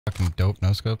fucking dope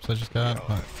no scopes I just got.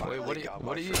 Wait, what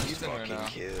are you using right now?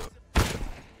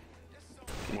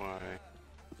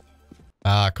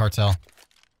 Why? Cartel.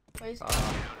 Wait,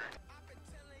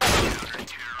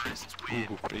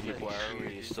 Why are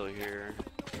we still here?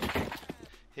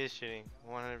 He's cheating,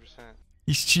 100%.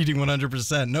 He's cheating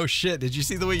 100%. No shit. Did you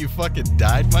see the way you fucking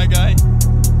died, my guy?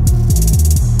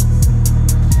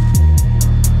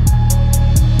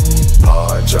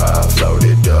 Hard drive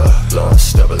loaded up,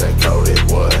 lunch double and coated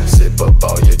wood. Zip up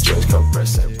all your joints,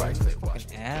 compress and right click. Watch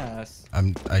Ass.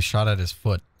 I shot at his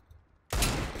foot.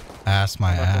 Ass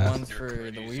my The ass. ones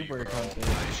for the WeWork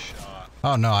contest.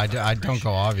 Oh no, I don't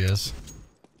go obvious.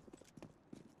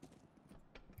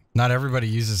 Not everybody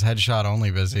uses headshot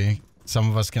only, Busy. Some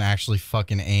of us can actually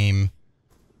fucking aim.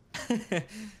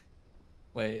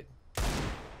 Wait.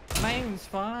 My aim's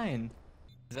fine.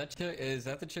 Is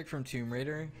that the chick from Tomb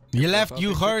Raider? You left,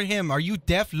 you heard him. Are you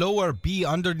deaf? Lower, B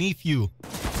underneath you.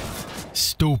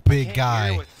 Stupid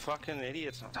guy. With fucking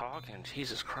idiots talking.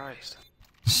 Jesus Christ.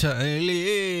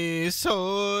 Sorry.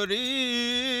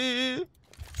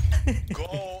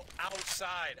 Go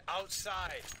outside.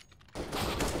 Outside.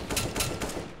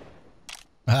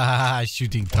 Ah,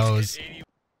 shooting toes.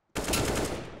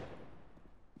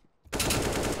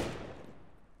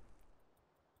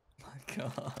 My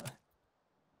God.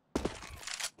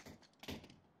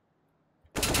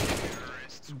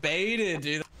 Baited,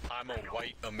 dude. I'm a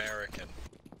white American.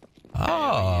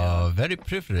 Oh, very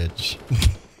privileged.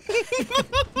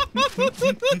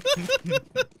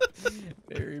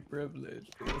 Very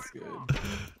privileged. That's good.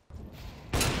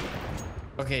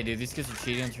 Okay, dude, these kids are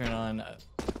cheating. Turn on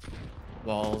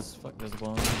walls. Fuck those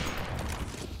walls.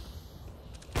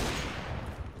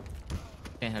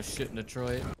 Can't have shit in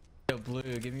Detroit. Yo, Blue,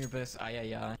 give me your best.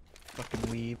 Aye. Fucking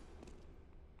weeb.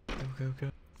 Go.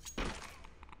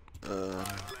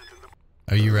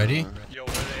 Are you ready? Yo,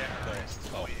 where they at?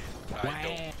 Oh, I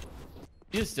don't.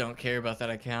 You just don't care about that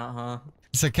account, huh?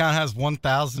 This account has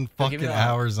 1,000 fucking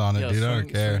hours on it, dude. I don't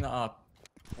care. Swing the op.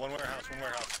 One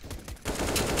warehouse.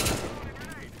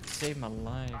 Save my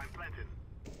life.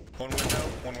 One window,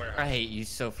 one warehouse. I hate you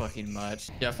so fucking much.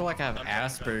 Dude, I feel like I have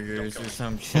Asperger's or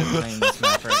some shit playing this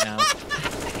map right now.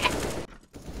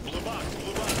 Blue box.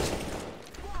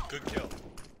 Good kill.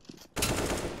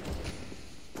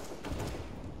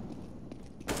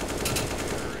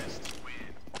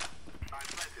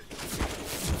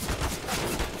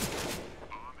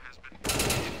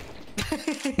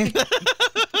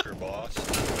 Your boss.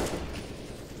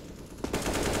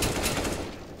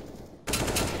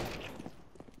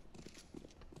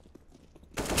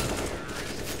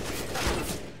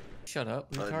 Shut up,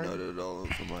 I retard. noted all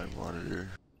over my monitor.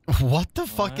 What the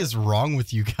fuck is wrong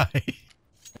with you guys?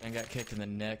 I got kicked in the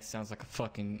neck. Sounds like a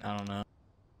fucking, I don't know.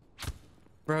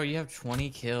 Bro, you have 20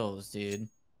 kills, dude.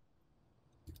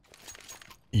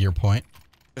 Your point?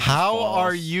 This is How false.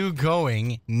 are you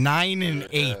going 9 and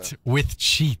 8 with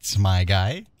cheats, my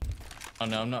guy? Oh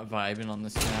no, I'm not vibing on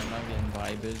this map. I'm not getting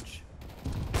vibage.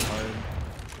 Hard.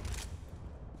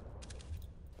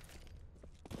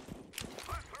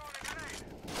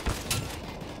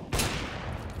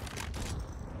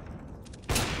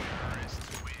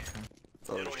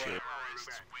 Oh shit.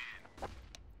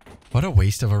 What a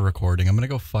waste of a recording. I'm gonna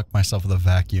go fuck myself with a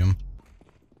vacuum.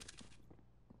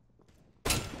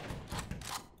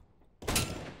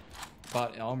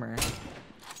 Bought Elmer.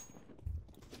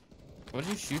 What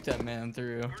did you shoot that man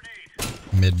through?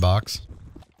 Mid box.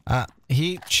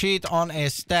 He cheat on a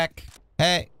stack.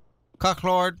 Hey,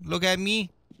 Cocklord, look at me.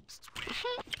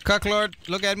 Cocklord,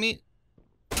 look at me.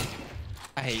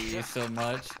 I hate you so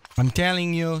much. I'm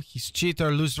telling you, he's cheat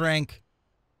or lose rank.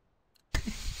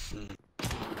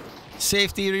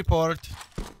 Safety report.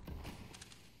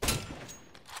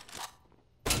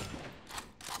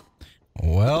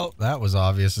 Well, that was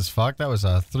obvious as fuck. That was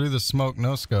a through the smoke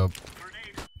no scope.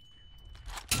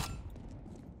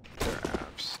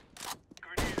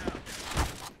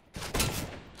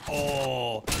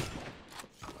 Oh.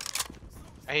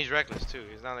 And he's reckless too.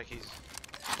 He's not like he's.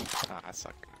 Ah, I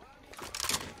suck.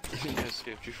 He just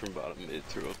skipped you from bottom mid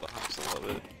through up the house. I love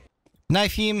it.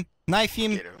 Knife him. Knife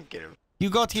him. Get him. You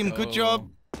got him. Good job.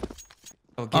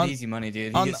 Oh, get easy money,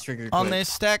 dude. He gets triggered on quick. a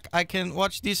stack, I can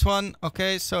watch this one.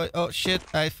 Okay, so oh shit,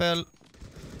 I fell.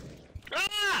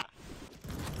 Ah!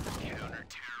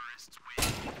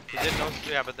 He did no.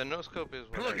 Yeah, but the no scope is.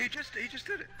 Look, he just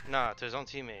did it. Nah, to his own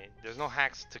teammate. There's no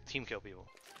hacks to team kill people.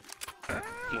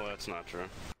 Well, that's not true.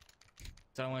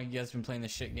 So how long you guys been playing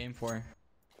this shit game for?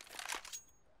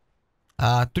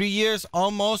 3 years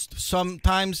almost.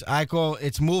 Sometimes I go.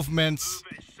 It's movements.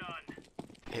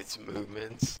 It's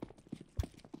movements.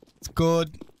 It's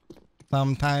good.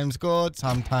 Sometimes good,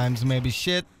 sometimes maybe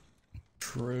shit.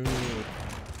 True.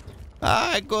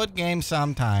 Good game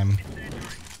sometime.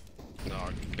 No,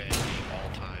 bad game all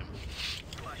time.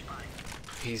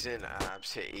 He's in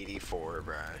abs to 84,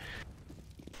 bruh.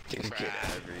 He's good at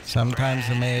everything. Sometimes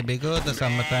it may be good,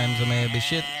 sometimes it may be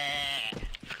shit.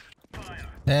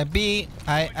 B,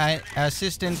 I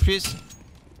assistant please.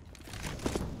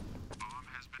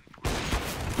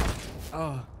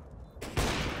 Oh.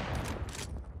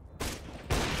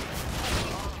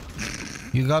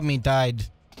 You got me died.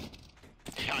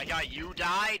 Yeah, you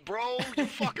died, bro. You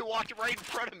fucking walked right in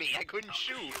front of me. I couldn't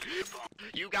shoot.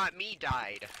 You got me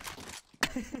died.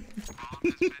 I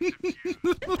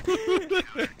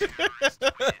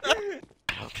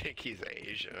don't think he's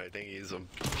Asian. I think he's a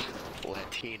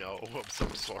Latino of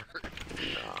some sort.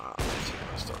 Nah,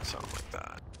 Latinos don't sound like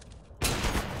that.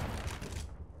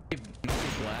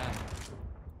 Black.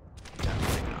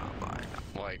 Definitely not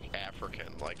like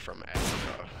African, like from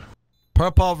Africa.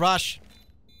 Purple rush.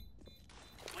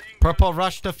 Purple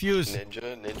rush the fuse. Ninja.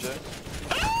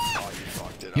 Oh, you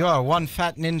fucked it You up. are one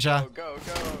fat ninja. Go.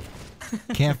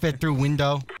 Can't fit through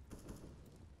window.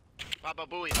 Baba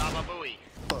booey, baba booey.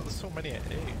 Oh, there's so many at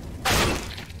A.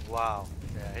 Wow.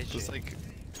 Yeah, I hate Just you. like,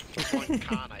 One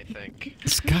con, I think.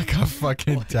 This guy got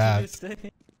fucking tapped. I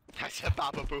said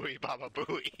baba booey, baba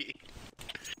booey.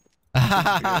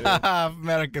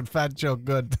 American fat joke,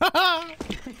 good.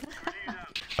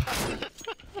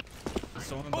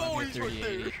 Someone bought me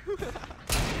 380.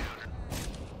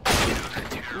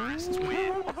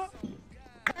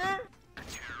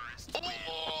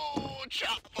 Oh,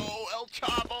 Chavo, El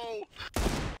Chavo.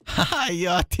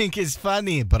 Yo, I think it's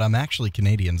funny, but I'm actually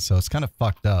Canadian, so it's kind of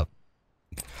fucked up.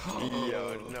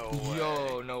 Yo, no way.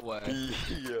 Yo, no way.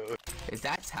 Yo. Is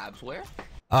that TabzWare?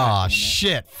 Oh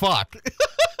shit, fuck.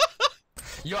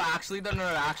 Yo, actually, no,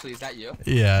 actually, is that you?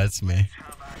 Yeah, it's me.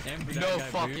 No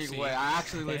fucking way. I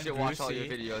actually legit watch all your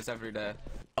videos every day.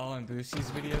 Oh, and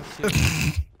Boosie's videos too.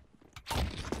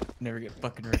 Never get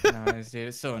fucking recognized, dude.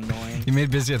 It's so annoying. You made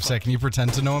Busy upset. Can you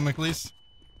pretend to know him at least?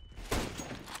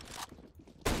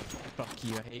 Fuck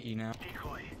you, I hate you now.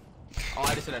 Oh,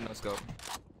 I just said that no scope.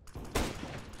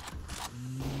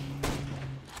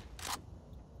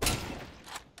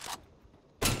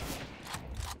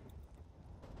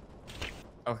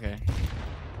 Okay.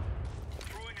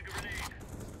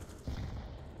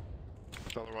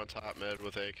 another one top mid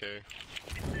with AK.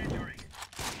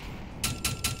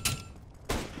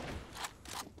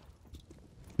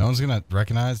 No one's gonna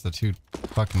recognize the two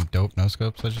fucking dope no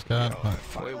scopes I just got. Yo,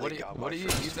 Wait, what are you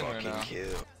using right now?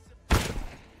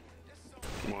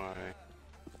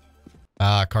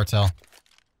 Why? Cartel.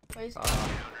 Why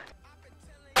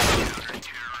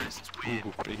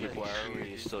are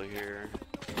we still here?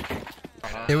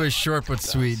 It was short but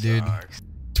sweet, dude.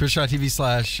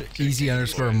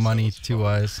 Twitch.tv/easy_money 2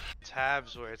 eyes.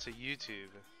 TabzWare, it's a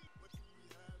YouTube.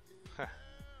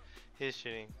 He's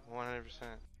cheating, 100%.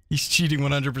 He's cheating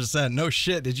 100%. No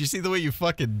shit. Did you see the way you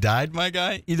fucking died, my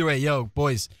guy? Either way, yo,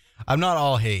 boys, I'm not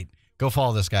all hate. Go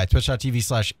follow this guy.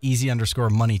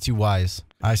 Twitch.tv/easy_money 2 eyes.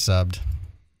 I subbed.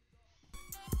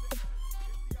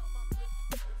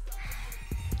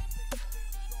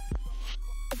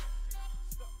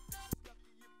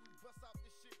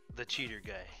 The cheater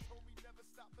guy.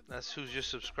 That's who's just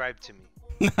subscribed to me.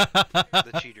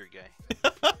 The cheater guy.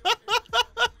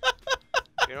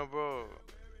 You know, bro.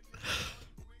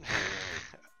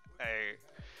 Hey,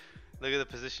 look at the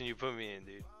position you put me in,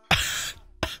 dude.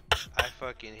 I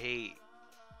fucking hate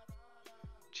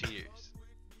cheaters.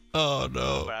 Oh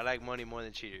no. But I like money more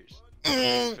than cheaters. for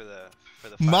the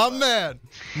My $5. man.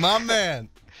 My man.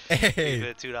 Hey.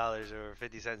 The $2 or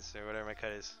 50 cents or whatever my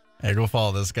cut is. Hey, go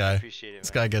follow this guy. Appreciate it,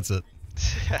 This man. guy gets it.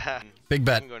 Big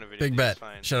bet. Big bet.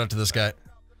 Fine. Shout out to this guy.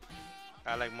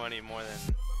 I like money more than.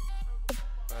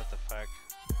 What the fuck?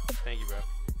 Thank you, bro.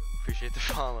 Appreciate the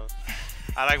follow.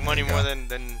 I like money more than.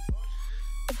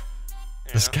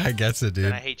 This guy gets it, dude.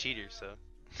 And I hate cheaters, so.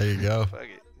 There you go. Fuck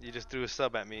it. You just threw a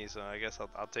sub at me, so I guess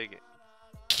I'll take it.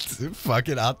 Fuck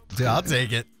it. I'll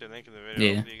take it. The link in the video.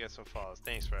 Yeah. Hopefully you get some follows.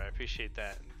 Thanks, bro. I appreciate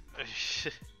that.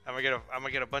 I'm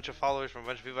gonna get a bunch of followers from a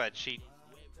bunch of people that cheat.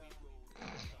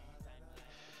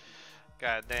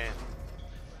 God damn.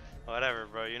 Whatever,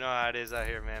 bro. You know how it is out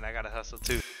here, man. I gotta hustle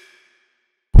too.